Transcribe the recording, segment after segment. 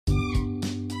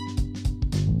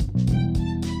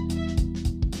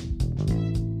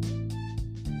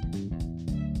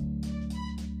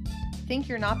think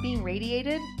you're not being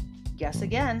radiated? Guess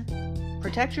again.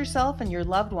 Protect yourself and your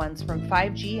loved ones from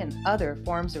 5G and other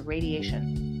forms of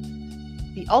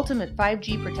radiation. The ultimate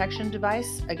 5G protection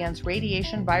device against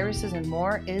radiation, viruses, and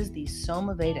more is the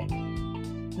Somavedic.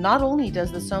 Not only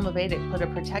does the Somavedic put a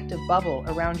protective bubble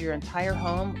around your entire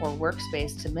home or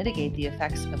workspace to mitigate the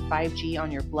effects of 5G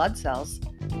on your blood cells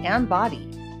and body,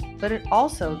 but it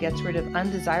also gets rid of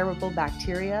undesirable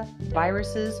bacteria,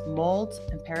 viruses, molds,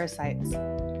 and parasites.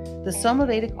 The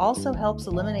Somavedic also helps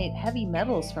eliminate heavy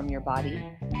metals from your body.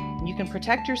 You can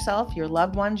protect yourself, your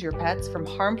loved ones, your pets from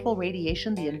harmful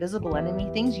radiation, the invisible enemy,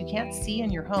 things you can't see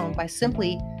in your home by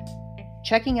simply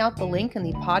checking out the link in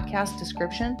the podcast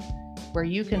description where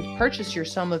you can purchase your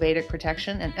Somavedic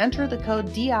protection and enter the code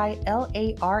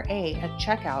DILARA at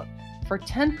checkout for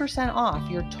 10% off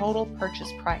your total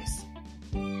purchase price.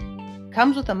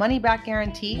 Comes with a money-back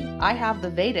guarantee. I have the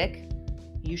Vedic.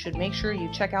 You should make sure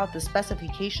you check out the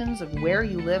specifications of where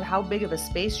you live, how big of a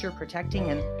space you're protecting,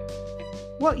 and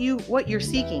what you're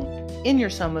seeking in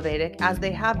your Somavedic, as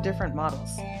they have different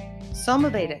models.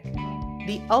 Somavedic,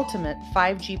 the ultimate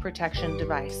 5G protection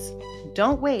device.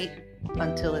 Don't wait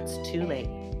until it's too late.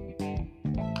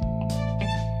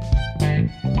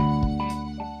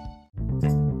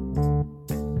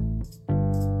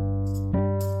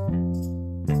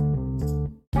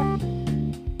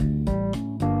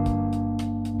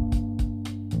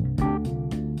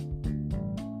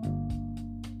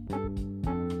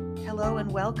 Hello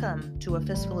and welcome to A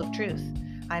Fistful of Truth.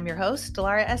 I'm your host,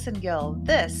 Delara Essengill.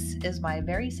 This is my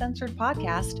very censored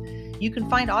podcast. You can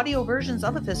find audio versions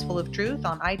of A Fistful of Truth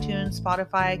on iTunes,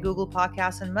 Spotify, Google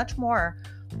Podcasts, and much more.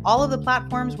 All of the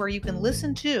platforms where you can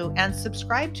listen to and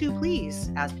subscribe to,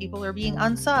 please, as people are being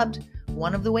unsubbed.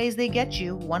 One of the ways they get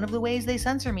you, one of the ways they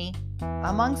censor me,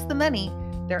 amongst the many,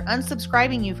 they're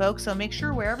unsubscribing you folks. So make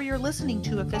sure wherever you're listening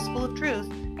to A Fistful of Truth,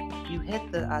 you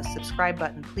hit the subscribe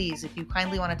button, please. If you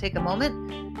kindly want to take a moment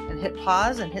and hit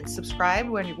pause and hit subscribe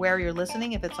where you're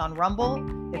listening, if it's on Rumble,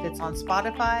 if it's on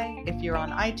Spotify, if you're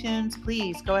on iTunes,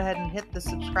 please go ahead and hit the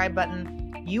subscribe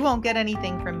button. You won't get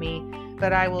anything from me,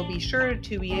 but I will be sure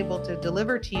to be able to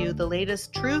deliver to you the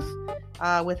latest truth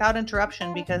without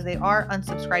interruption, because they are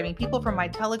unsubscribing. People from my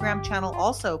Telegram channel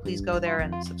also, please go there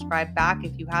and subscribe back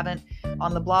if you haven't.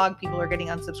 On the blog, people are getting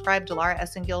unsubscribed,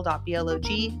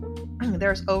 DelaraEssengill.blog.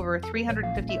 There's over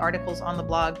 350 articles on the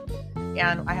blog,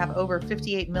 and I have over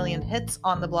 58 million hits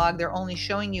on the blog. They're only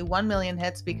showing you 1 million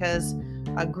hits because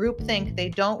a group think they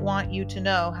don't want you to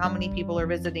know how many people are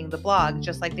visiting the blog,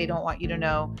 just like they don't want you to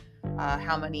know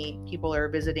how many people are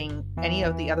visiting any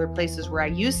of the other places where I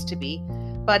used to be.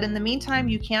 But in the meantime,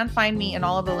 you can find me in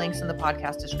all of the links in the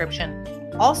podcast description.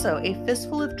 Also,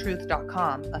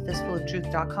 afistfuloftruth.com.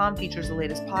 Afistfuloftruth.com features the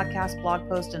latest podcast, blog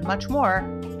post, and much more.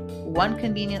 One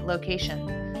convenient location.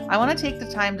 I want to take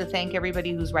the time to thank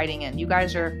everybody who's writing in. You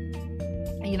guys are,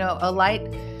 a light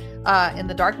in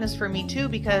the darkness for me too,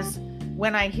 because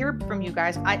when I hear from you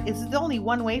guys, it's the only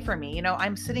one way for me.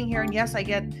 I'm sitting here, and yes, I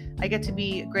get to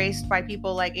be graced by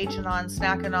people like H-Anon,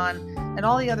 Snack-Anon, and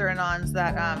all the other Anons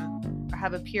that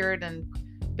have appeared and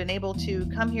been able to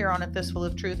come here on A Fistful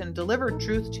of Truth and deliver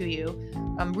truth to you.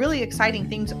 Really exciting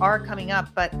things are coming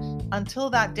up, but until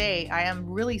that day, I am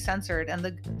really censored. And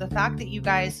the fact that you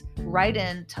guys write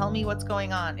in, tell me what's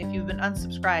going on, if you've been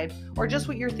unsubscribed, or just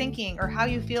what you're thinking, or how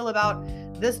you feel about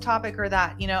this topic or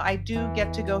that. I do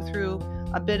get to go through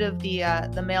a bit of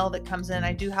the mail that comes in.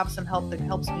 I do have some help that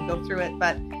helps me go through it,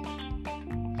 but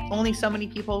only so many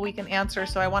people we can answer.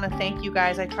 So I want to thank you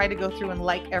guys. I try to go through and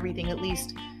like everything at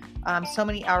least so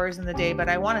many hours in the day, but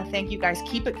I want to thank you guys.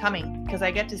 Keep it coming, because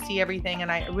I get to see everything,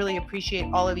 and I really appreciate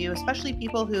all of you, especially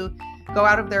people who go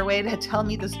out of their way to tell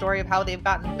me the story of how they've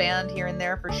gotten banned here and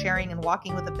there for sharing and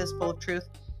walking with A Fistful of Truth.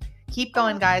 Keep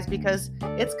going, guys, because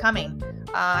it's coming.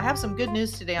 I have some good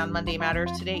news today on Monday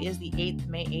Matters. Today is the 8th,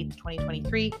 May 8th,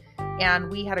 2023, and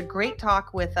we had a great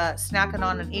talk with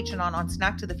Snack-Anon and H-Anon on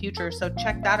Snack to the Future, so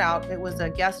check that out. It was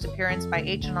a guest appearance by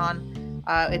H-Anon.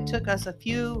 It took us a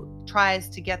few tries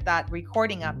to get that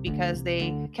recording up because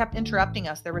they kept interrupting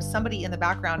us. There was somebody in the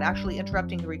background actually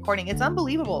interrupting the recording. It's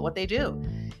unbelievable what they do,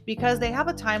 because they have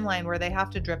a timeline where they have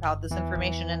to drip out this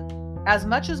information. And as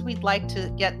much as we'd like to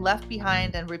get left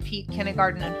behind and repeat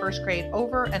kindergarten and first grade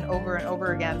over and over and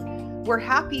over again, we're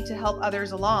happy to help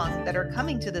others along that are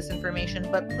coming to this information.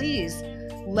 But please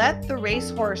let the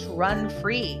racehorse run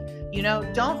free.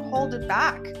 Don't hold it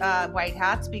back, white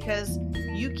hats, because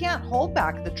you can't hold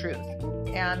back the truth,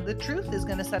 and the truth is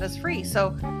going to set us free.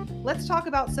 So let's talk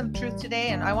about some truth today.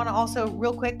 And I want to also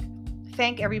real quick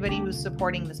thank everybody who's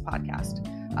supporting this podcast.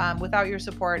 Without your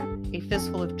support, A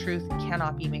Fistful of Truth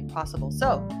cannot be made possible.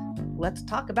 So let's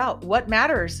talk about what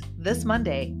matters this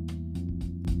Monday.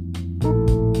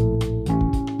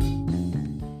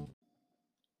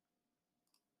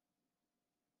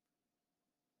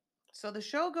 So the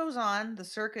show goes on, the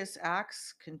circus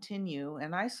acts continue,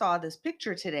 and I saw this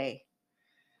picture today.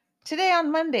 Today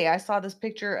on Monday, I saw this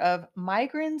picture of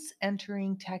migrants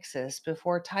entering Texas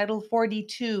before Title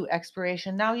 42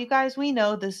 expiration. Now, you guys, we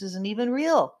know this isn't even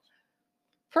real.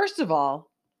 First of all,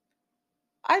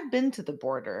 I've been to the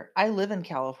border. I live in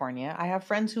California. I have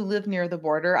friends who live near the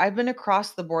border. I've been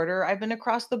across the border. I've been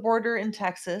across the border in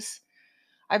Texas.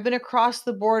 I've been across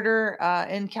the border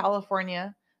in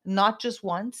California, not just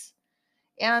once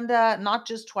and not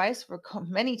just twice, for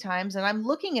many times. And I'm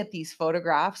looking at these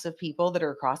photographs of people that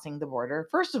are crossing the border.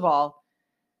 First of all,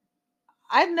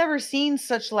 I've never seen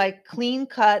such like clean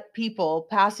cut people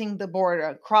passing the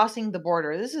border, crossing the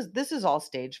border. This is all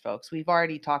stage, folks. We've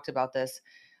already talked about this.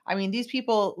 I mean, these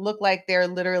people look like they're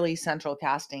literally central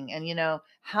casting. And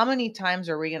how many times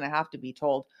are we going to have to be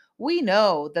told? We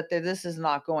know that this is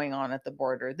not going on at the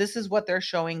border. This is what they're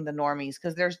showing the normies,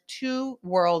 because there's two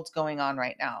worlds going on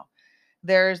right now.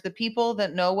 There's the people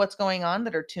that know what's going on,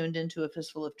 that are tuned into a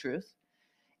fistful of truth.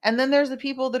 And then there's the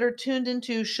people that are tuned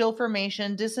into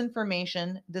shillformation,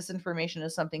 disinformation. Disinformation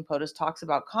is something POTUS talks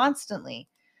about constantly.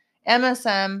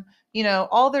 MSM,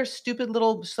 all their stupid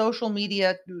little social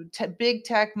media, big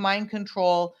tech, mind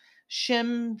control,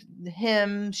 shim,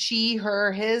 him, she,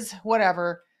 her, his,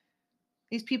 whatever.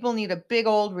 These people need a big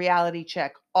old reality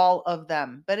check, all of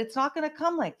them. But it's not going to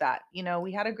come like that.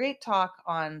 We had a great talk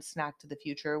on Snack to the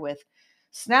Future with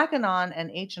Snackanon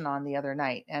and Hanon the other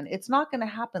night. And it's not going to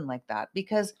happen like that,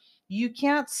 because you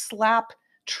can't slap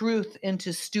truth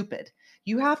into stupid.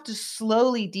 You have to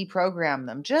slowly deprogram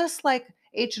them. Just like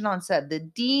Hanon said, the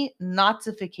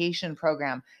denazification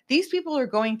program. These people are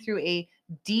going through a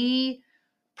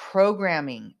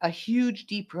deprogramming, a huge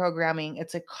deprogramming.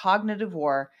 It's a cognitive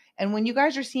war. And when you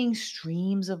guys are seeing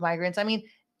streams of migrants, I mean,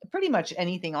 pretty much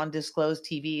anything on disclosed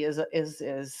TV is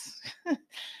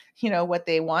what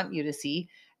they want you to see.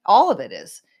 All of it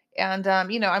is. And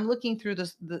I'm looking through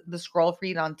the scroll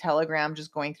feed on Telegram,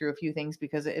 just going through a few things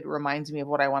because it reminds me of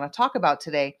what I want to talk about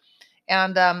today.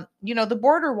 And the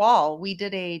border wall, we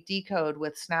did a decode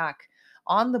with Snack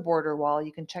on the border wall.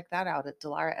 You can check that out at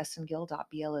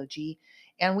delaraessengill.blog.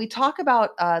 And we talk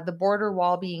about the border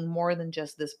wall being more than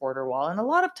just this border wall. And a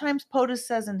lot of times POTUS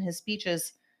says in his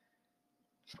speeches,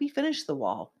 we finished the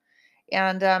wall.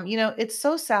 And, it's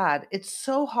so sad. It's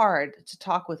so hard to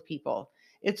talk with people.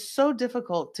 It's so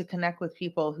difficult to connect with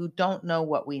people who don't know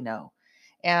what we know.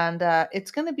 And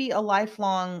it's going to be a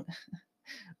lifelong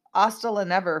hasta la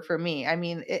never for me. I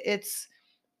mean, it's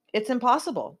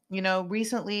impossible.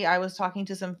 Recently I was talking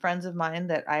to some friends of mine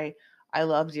that I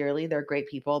love dearly. They're great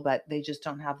people, but they just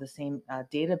don't have the same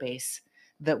database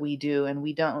that we do,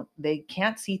 and they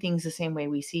can't see things the same way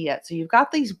we see it. So you've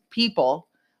got these people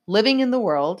living in the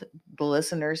world, the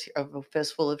listeners of A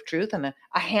Fistful of Truth, and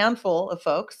a handful of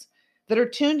folks that are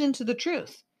tuned into the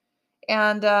truth.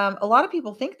 And a lot of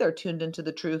people think they're tuned into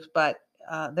the truth, but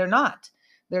they're not.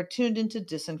 They're tuned into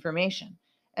disinformation.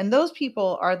 And those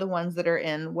people are the ones that are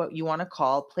in what you want to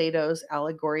call Plato's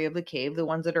allegory of the cave, the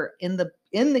ones that are in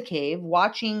the cave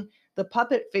watching the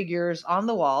puppet figures on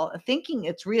the wall, thinking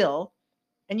it's real.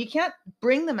 And you can't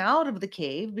bring them out of the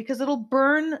cave because it'll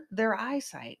burn their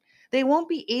eyesight. They won't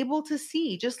be able to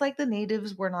see, just like the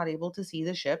natives were not able to see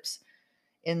the ships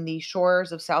in the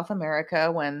shores of South America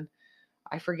when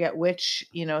I forget which,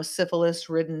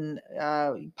 syphilis-ridden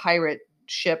pirate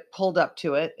ship pulled up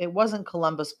to it. It wasn't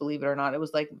Columbus, believe it or not. It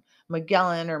was like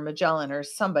Magellan or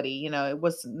somebody. It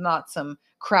was not some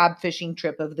crab fishing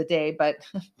trip of the day, but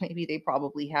maybe they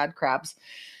probably had crabs.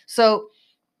 So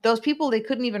those people, they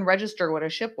couldn't even register what a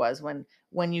ship was.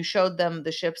 When you showed them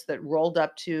the ships that rolled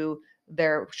up to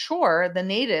their shore, the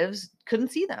natives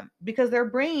couldn't see them because their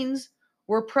brains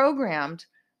were programmed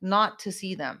not to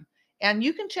see them. And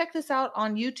you can check this out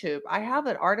on YouTube. I have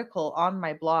an article on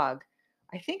my blog.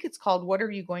 I think it's called What Are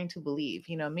You Going to Believe?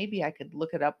 Maybe I could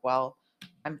look it up while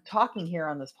I'm talking here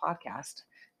on this podcast.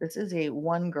 This is a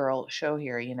one girl show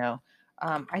here,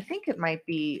 I think it might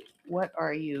be What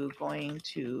Are You Going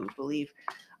to Believe?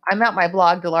 I'm at my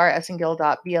blog,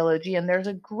 delaraessengill.blog, and there's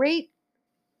a great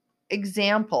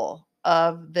example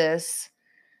of this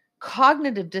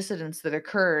cognitive dissonance that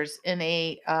occurs in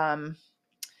a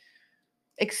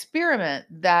experiment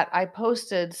that I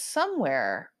posted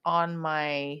somewhere on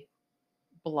my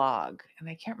blog, and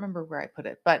I can't remember where I put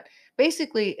it, but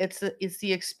basically it's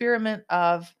the experiment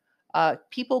of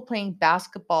people playing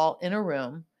basketball in a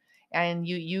room, and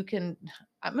you can,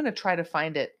 I'm going to try to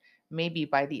find it. maybe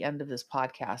by the end of this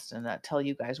podcast and tell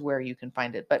you guys where you can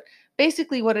find it. But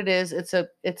basically what it is,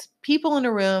 it's people in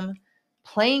a room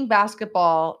playing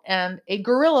basketball, and a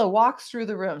gorilla walks through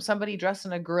the room, somebody dressed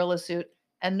in a gorilla suit,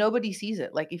 and nobody sees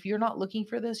it. Like, if you're not looking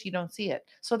for this, you don't see it.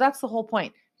 So that's the whole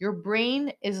point. Your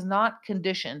brain is not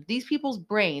conditioned. These people's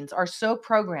brains are so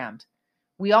programmed.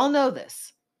 We all know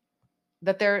this,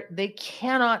 that they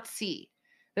cannot see.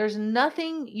 There's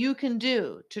nothing you can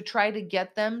do to try to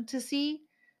get them to see,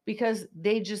 because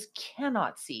they just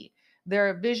cannot see.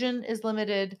 Their vision is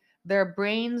limited, their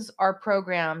brains are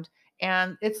programmed,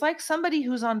 and it's like somebody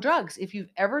who's on drugs. If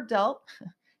you've ever dealt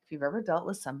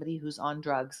with somebody who's on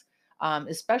drugs,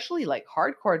 especially like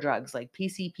hardcore drugs like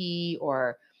PCP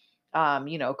or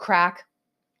crack.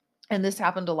 And this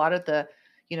happened a lot at the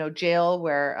jail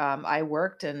where I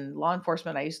worked, and law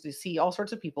enforcement. I used to see all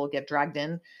sorts of people get dragged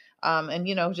in,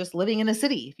 and just living in a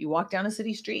city. If you walk down a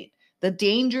city street, the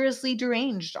dangerously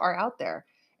deranged are out there,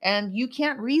 and you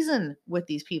can't reason with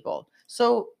these people.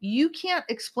 So you can't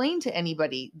explain to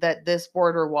anybody that this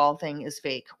border wall thing is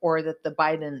fake, or that the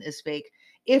Biden is fake,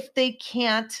 if they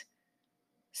can't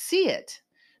see it.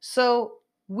 So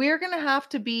we're going to have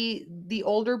to be the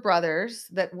older brothers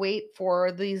that wait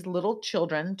for these little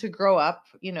children to grow up,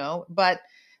 but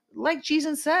like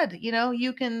Jesus said,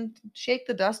 you can shake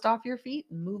the dust off your feet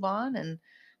and move on and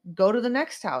go to the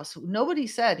next house. Nobody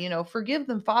said, forgive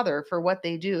them, Father, for what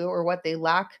they do or what they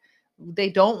lack. They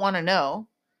don't want to know.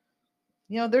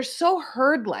 They're so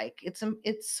herd like. It's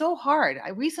so hard.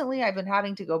 I've been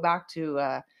having to go back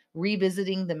to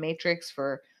revisiting the Matrix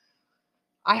for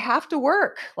I have to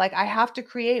work. Like, I have to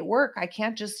create work. I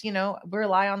can't just,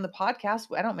 rely on the podcast.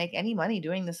 I don't make any money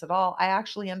doing this at all. I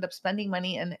actually end up spending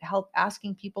money and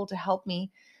asking people to help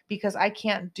me, because I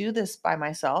can't do this by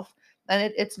myself,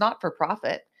 and it's not for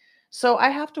profit. So I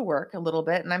have to work a little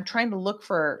bit, and I'm trying to look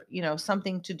for,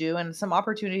 something to do, and some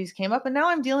opportunities came up, and now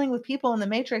I'm dealing with people in the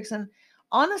Matrix. And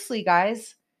honestly,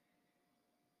 guys,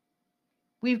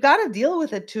 we've got to deal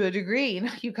with it to a degree.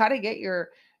 You got to get your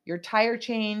tire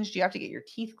changed. You have to get your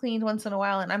teeth cleaned once in a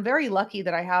while. And I'm very lucky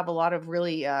that I have a lot of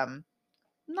really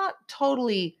not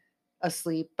totally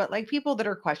asleep, but like people that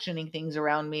are questioning things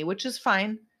around me, which is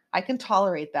fine. I can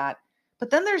tolerate that.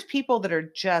 But then there's people that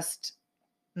are just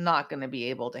not going to be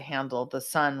able to handle the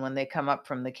sun when they come up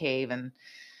from the cave. And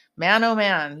man, oh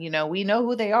man, we know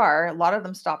who they are. A lot of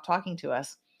them stop talking to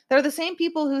us. They're the same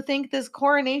people who think this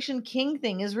coronation king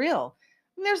thing is real.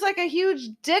 And there's like a huge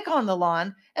dick on the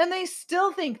lawn, and they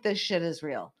still think this shit is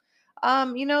real.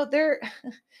 They're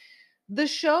the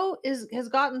show has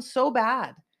gotten so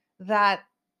bad that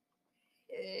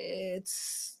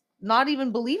it's not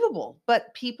even believable,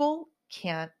 but people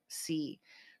can't see.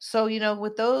 So,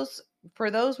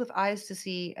 for those with eyes to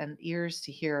see and ears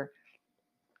to hear,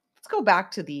 let's go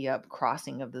back to the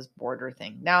crossing of this border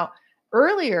thing. Now,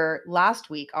 earlier last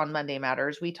week on Monday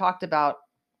Matters, we talked about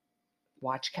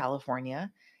Watch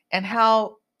California and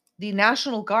how the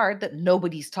National Guard, that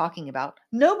nobody's talking about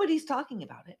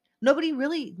it. Nobody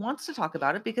really wants to talk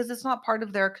about it because it's not part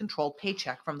of their controlled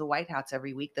paycheck from the White Hats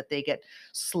every week that they get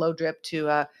slow drip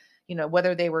to,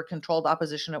 whether they were controlled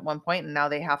opposition at one point and now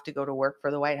they have to go to work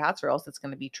for the White Hats, or else it's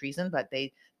going to be treason. But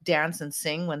they dance and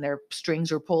sing when their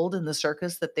strings are pulled in the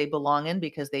circus that they belong in,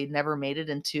 because they never made it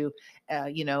into,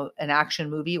 an action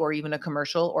movie or even a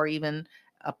commercial or even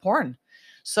a porn.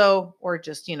 So, or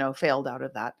just, failed out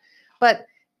of that. But,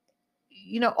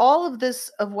 all of this,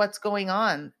 of what's going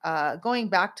on, going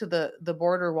back to the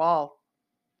border wall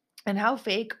and how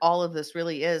fake all of this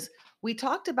really is. We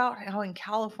talked about how in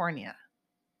California,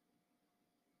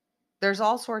 there's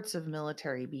all sorts of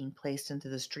military being placed into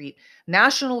the street.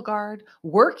 National Guard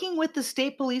working with the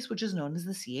state police, which is known as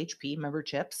the CHP, remember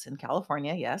CHIPS in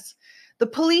California, yes. The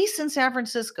police in San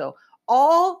Francisco,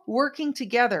 all working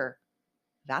together.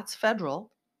 That's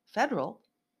federal.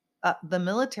 The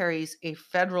military's a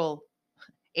federal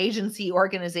agency,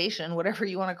 organization, whatever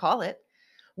you want to call it,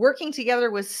 working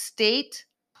together with state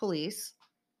police,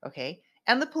 okay,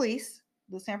 and the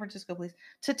San Francisco police,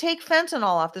 to take fentanyl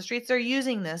off the streets. They're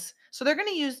using this. So they're going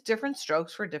to use different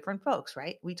strokes for different folks,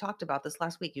 right? We talked about this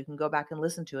last week. You can go back and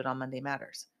listen to it on Monday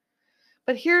Matters.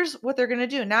 But here's what they're going to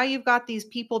do. Now you've got these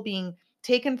people being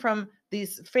taken from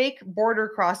these fake border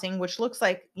crossing, which looks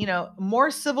like,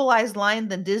 more civilized line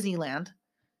than Disneyland,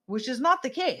 which is not the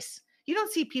case. You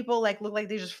don't see people look like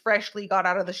they just freshly got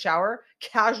out of the shower,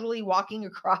 casually walking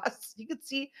across. You could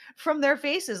see from their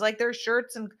faces, like their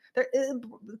shirts and they're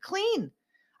clean.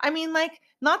 I mean,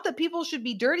 not that people should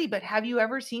be dirty, but have you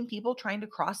ever seen people trying to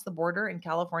cross the border in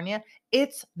California?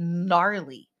 It's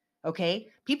gnarly. Okay.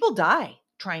 People die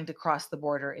trying to cross the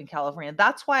border in California.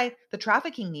 That's why the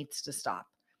trafficking needs to stop.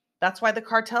 That's why the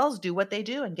cartels do what they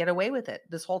do and get away with it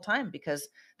this whole time, because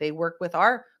they work with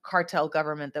our cartel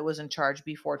government that was in charge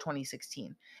before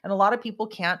 2016. And a lot of people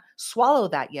can't swallow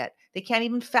that yet. They can't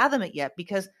even fathom it yet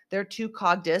because they're too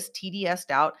cogdis,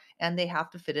 TDS'd out, and they have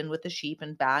to fit in with the sheep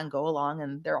and baa and go along,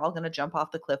 and they're all going to jump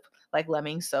off the cliff like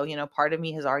lemmings. So, part of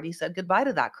me has already said goodbye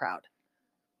to that crowd.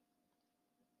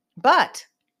 But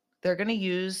they're going to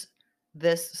use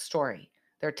this story.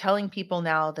 They're telling people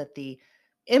now that the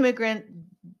immigrant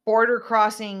border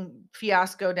crossing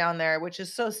fiasco down there, which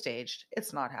is so staged,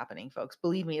 it's not happening, folks.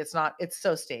 Believe me, it's not. It's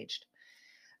so staged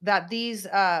that these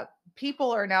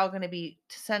people are now going to be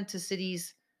sent to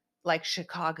cities like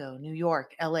Chicago, New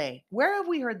York, LA. Where have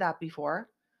we heard that before?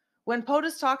 When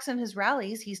POTUS talks in his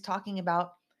rallies, he's talking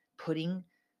about putting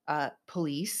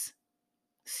police,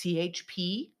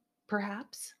 CHP,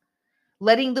 perhaps,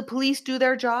 letting the police do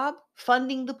their job,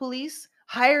 funding the police,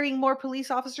 hiring more police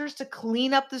officers to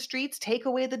clean up the streets, take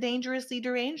away the dangerously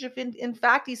deranged. If in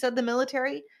fact he said the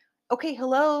military, okay,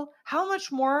 hello, how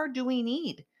much more do we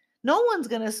need? No one's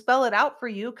going to spell it out for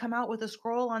you. Come out with a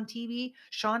scroll on TV,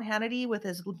 Sean Hannity with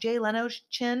his Jay Leno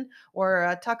chin,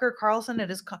 or Tucker Carlson at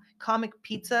his comic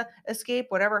pizza escape,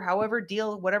 whatever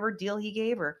deal he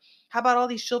gave. Or how about all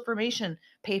these Shilformation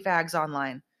pay fags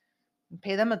online?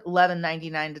 Pay them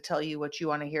 $11.99 to tell you what you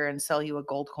want to hear and sell you a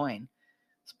gold coin.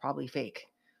 It's probably fake,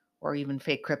 or even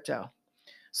fake crypto.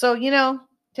 So,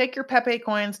 take your Pepe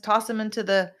coins, toss them into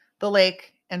the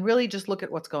lake, and really just look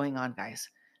at what's going on, guys.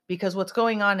 Because what's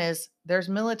going on is there's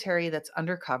military that's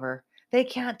undercover. They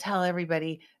can't tell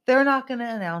everybody. They're not going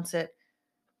to announce it.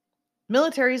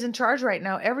 Military's in charge right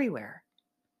now everywhere.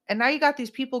 And now you got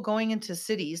these people going into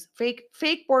cities,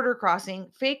 fake border crossing,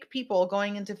 fake people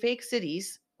going into fake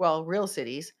cities, well, real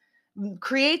cities,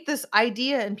 create this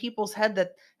idea in people's head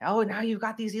that, oh, now you've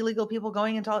got these illegal people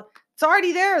going into, it's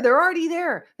already there. They're already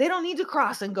there. They don't need to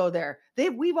cross and go there.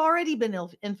 We've already been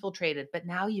infiltrated, but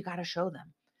now you got to show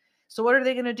them. So what are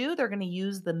they going to do? They're going to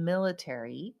use the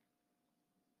military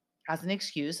as an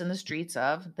excuse in the streets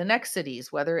of the next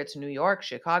cities, whether it's New York,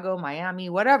 Chicago, Miami,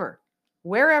 wherever,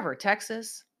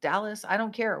 Texas, Dallas, I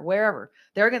don't care, wherever.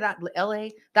 They're going to,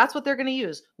 LA, that's what they're going to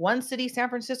use. One city, San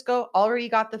Francisco, already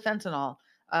got the fentanyl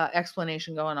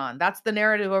explanation going on. That's the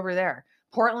narrative over there.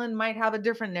 Portland might have a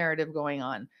different narrative going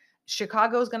on.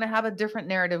 Chicago's going to have a different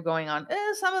narrative going on.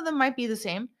 Some of them might be the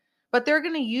same, but they're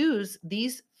going to use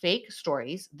these fake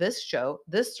stories, this show,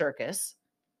 this circus,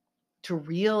 to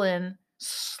reel in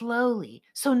slowly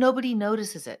so nobody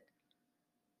notices it.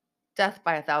 Death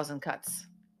by 1,000 cuts.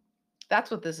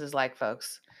 That's what this is like,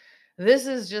 folks. This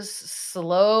is just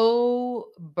slow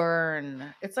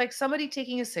burn. It's like somebody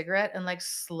taking a cigarette and like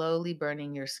slowly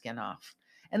burning your skin off.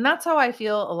 And that's how I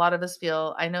feel. A lot of us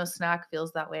feel. I know Snack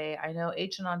feels that way. I know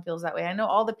H-Anon feels that way. I know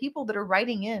all the people that are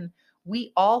writing in,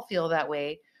 we all feel that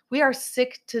way. We are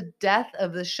sick to death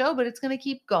of the show, but it's going to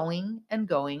keep going and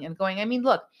going and going. I mean,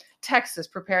 look, Texas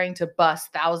preparing to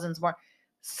bust thousands more.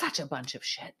 Such a bunch of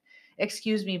shit.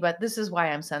 Excuse me, but this is why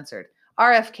I'm censored.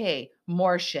 RFK,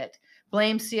 more shit.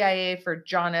 Blame CIA for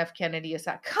John F. Kennedy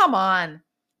assassination. Come on.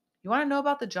 You want to know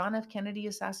about the John F. Kennedy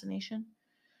assassination?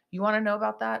 You want to know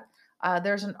about that?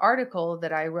 There's an article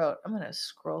that I wrote. I'm going to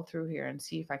scroll through here and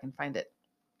see if I can find it.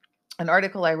 An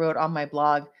article I wrote on my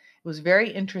blog. It was very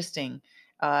interesting.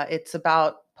 It's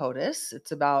about POTUS.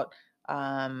 It's about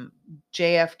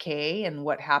JFK and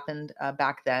what happened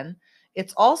back then.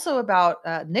 It's also about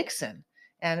Nixon.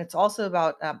 And it's also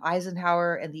about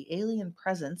Eisenhower and the alien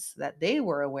presence that they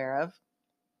were aware of.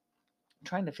 I'm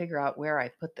trying to figure out where I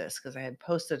put this because I had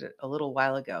posted it a little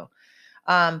while ago.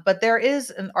 But there is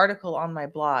an article on my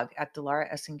blog at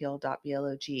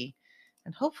delaraessengill.blog.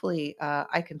 And hopefully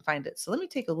I can find it. So let me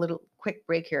take a little quick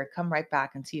break here, come right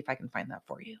back and see if I can find that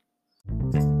for you.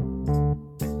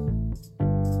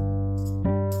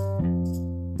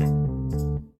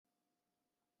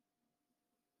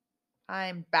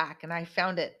 I'm back and I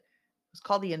found it. It was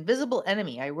called The Invisible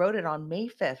Enemy. I wrote it on May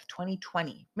 5th,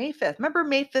 2020. May 5th. Remember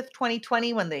May 5th,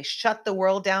 2020 when they shut the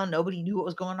world down? Nobody knew what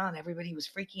was going on. Everybody was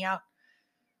freaking out.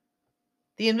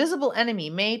 The Invisible Enemy,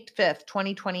 May 5th,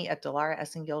 2020 at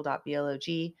delaraessengill.blog.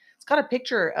 It's got a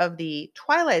picture of the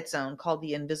Twilight Zone called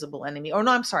The Invisible Enemy. Oh,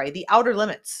 no, I'm sorry. The Outer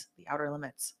Limits. The Outer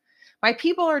Limits. My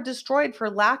people are destroyed for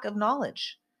lack of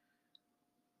knowledge.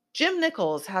 Jim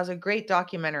Nichols has a great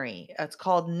documentary. It's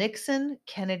called Nixon,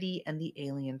 Kennedy, and the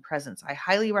Alien Presence. I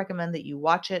highly recommend that you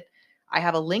watch it. I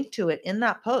have a link to it in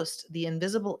that post, The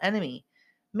Invisible Enemy.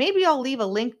 Maybe I'll leave a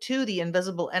link to The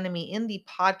Invisible Enemy in the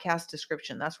podcast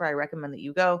description. That's where I recommend that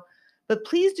you go. But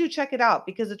please do check it out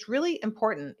because it's really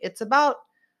important. It's about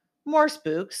more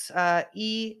spooks,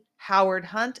 E. Howard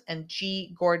Hunt and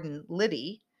G. Gordon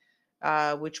Liddy.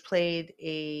 which played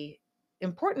a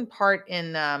important part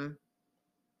in,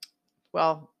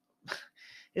 well,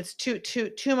 it's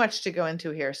too much to go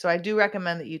into here. So I do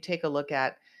recommend that you take a look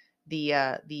at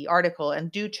the article,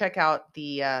 and do check out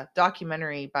the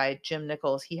documentary by Jim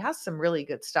Nichols. He has some really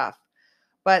good stuff.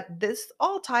 But this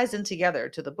all ties in together,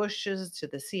 to the Bushes, to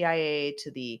the CIA,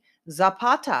 to the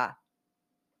Zapata,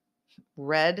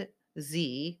 red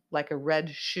Z, like a red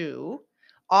shoe,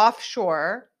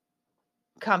 offshore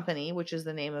company, which is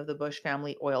the name of the Bush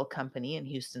family oil company in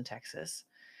Houston, Texas.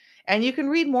 And you can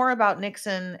read more about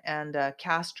Nixon and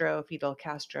Fidel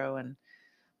Castro. And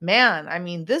man, I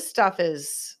mean, this stuff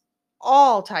is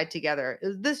all tied together.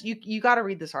 This, you got to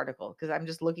read this article, because I'm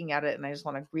just looking at it and I just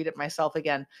want to read it myself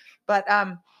again. But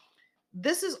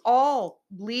this is all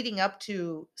leading up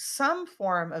to some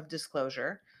form of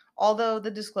disclosure, although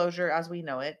the disclosure as we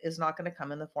know it is not going to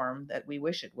come in the form that we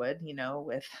wish it would,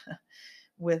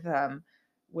 with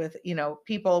with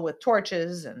people with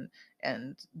torches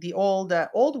and the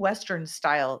old Western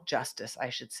style justice, I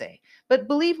should say. But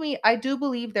believe me, I do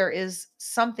believe there is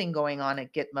something going on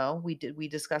at Gitmo. We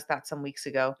discussed that some weeks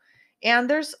ago, and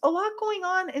there's a lot going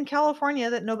on in California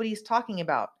that nobody's talking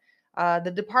about.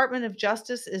 The Department of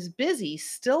Justice is busy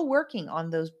still working on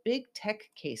those big tech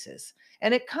cases.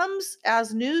 And it comes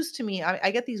as news to me.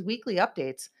 I get these weekly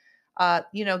updates.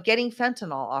 Getting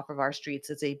fentanyl off of our streets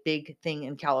is a big thing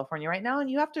in California right now. And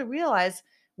you have to realize,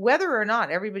 whether or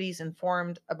not everybody's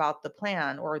informed about the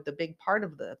plan or the big part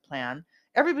of the plan,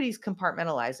 everybody's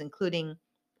compartmentalized, including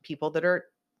people that are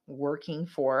working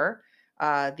for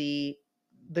the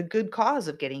good cause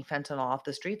of getting fentanyl off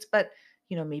the streets. But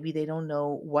maybe they don't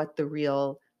know what the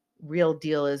real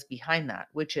deal is behind that,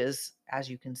 which is, as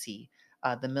you can see,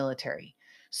 the military.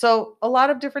 So a lot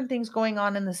of different things going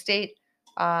on in the state.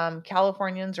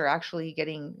 Californians are actually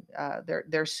getting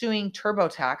they're suing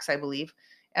TurboTax, I believe,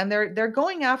 and they're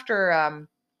going after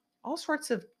all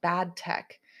sorts of bad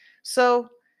tech. So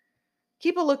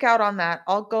keep a lookout on that.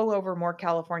 I'll go over more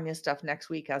California stuff next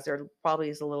week, as there probably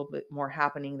is a little bit more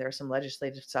happening. There's some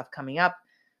legislative stuff coming up.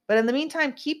 But in the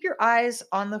meantime, keep your eyes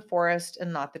on the forest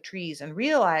and not the trees, and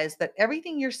realize that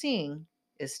everything you're seeing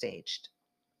is staged.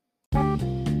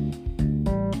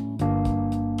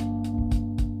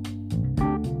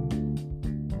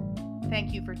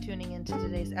 Thank you for tuning into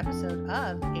today's episode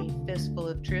of A Fistful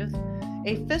of Truth.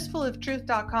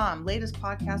 AFistfulOfTruth.com, latest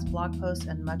podcast, blog posts,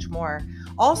 and much more.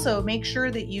 Also, make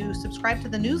sure that you subscribe to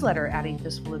the newsletter at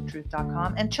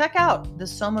AFistfulOfTruth.com and check out the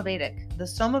Somavedic. The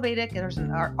Somavedic, there's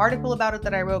an article about it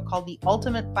that I wrote called The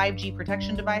Ultimate 5G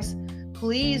Protection Device.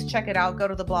 Please check it out. Go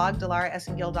to the blog,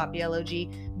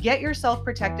 DolaraEssengill.blog. Get yourself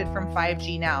protected from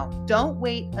 5G now. Don't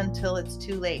wait until it's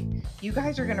too late. You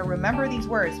guys are going to remember these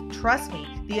words. Trust me,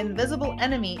 the invisible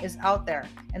enemy is out there.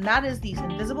 And that is these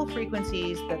invisible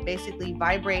frequencies that basically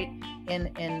vibrate in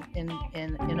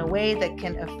a way that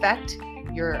can affect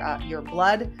your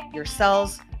blood, your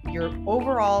cells, your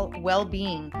overall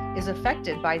well-being is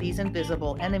affected by these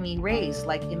invisible enemy rays,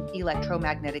 like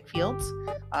electromagnetic fields,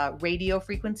 radio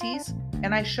frequencies.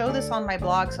 And I show this on my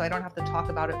blog, so I don't have to talk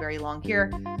about it very long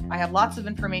here. I have lots of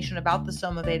information about the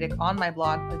Somavedic on my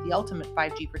blog, the Ultimate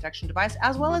 5G Protection Device,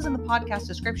 as well as in the podcast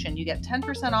description. You get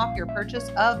 10% off your purchase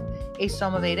of a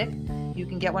Somavedic. You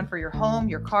can get one for your home,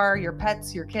 your car, your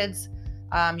pets, your kids.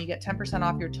 You get 10%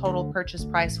 off your total purchase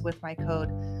price with my code.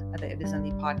 It is in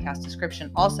the podcast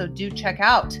description. Also, do check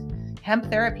out Hemp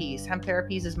Therapies. Hemp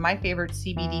Therapies is my favorite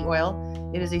CBD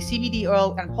oil. It is a CBD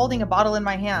oil. I'm holding a bottle in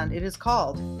my hand. It is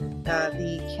called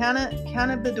the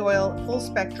Cannabidiol Full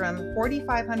Spectrum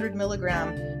 4,500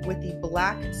 milligram with the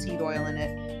black seed oil in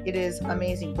it. It is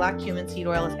amazing. Black cumin seed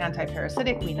oil is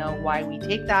anti-parasitic. We know why we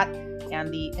take that. And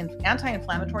the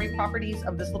anti-inflammatory properties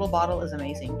of this little bottle is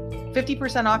amazing.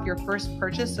 50% off your first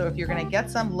purchase. So if you're going to get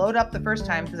some, load up the first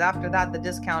time, because after that, the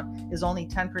discount is only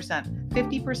 10%.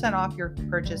 50% off your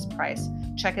purchase price.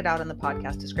 Check it out in the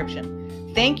podcast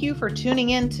description. Thank you for tuning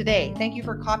in today. Thank you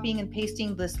for copying and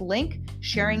pasting this link,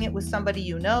 sharing it with somebody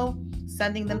you know,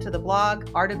 sending them to the blog,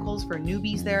 articles for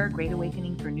newbies there, Great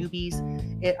Awakening for Newbies.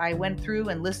 I went through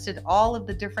and listed all of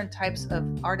the different types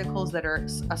of articles that are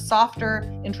a softer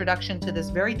introduction to this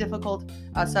very difficult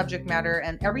subject matter,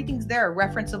 and everything's there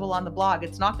referenceable on the blog.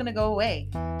 It's not going to go away.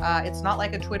 It's not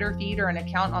like a Twitter feed or an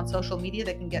account on social media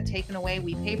that can get taken away.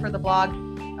 We pay for the blog.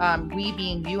 We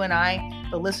being you and I,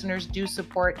 the listeners, do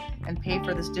support and pay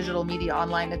for this digital media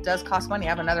online. It does cost money. I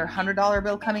have another $100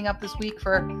 bill coming up this week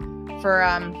for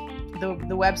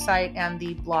the website and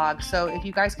the blog. So if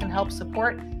you guys can help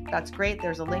support, that's great.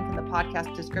 There's a link in the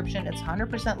podcast description. It's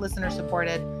 100% listener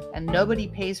supported, and nobody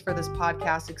pays for this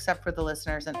podcast except for the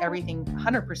listeners, and everything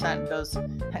 100% goes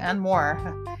and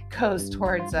more goes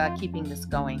towards keeping this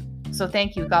going. So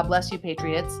thank you. God bless you,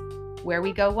 Patriots. Where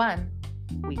we go one,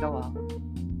 we go all.